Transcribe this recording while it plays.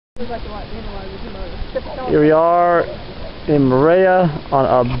Here we are in Moorea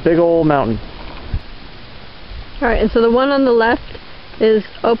on a big old mountain. Alright, and so the one on the left is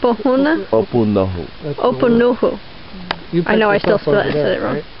Oponuhu. Oponuhu. I know I still said it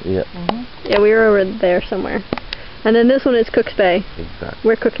wrong. Right? Yeah. Yeah, we were over there somewhere. And then this one is Cook's Bay, Exactly.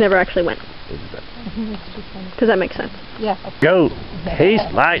 where Cook never actually went. Exactly. Because that makes sense. Yeah. Goat.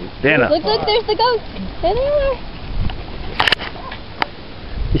 Tastes like dinner. Look, there's the goats. There they are.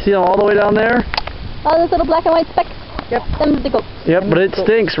 You see them all the way down there? Oh, those little black and white specks. Yep. Them's the goats. Yep, but it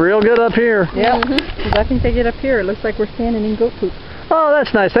stinks real good up here. Yeah, because I think they get up here. It looks like we're standing in goat poop. Oh,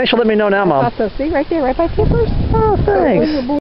 that's nice. Thanks for letting me know now, Mom. So see, right there, right by Tippers. Oh, thanks.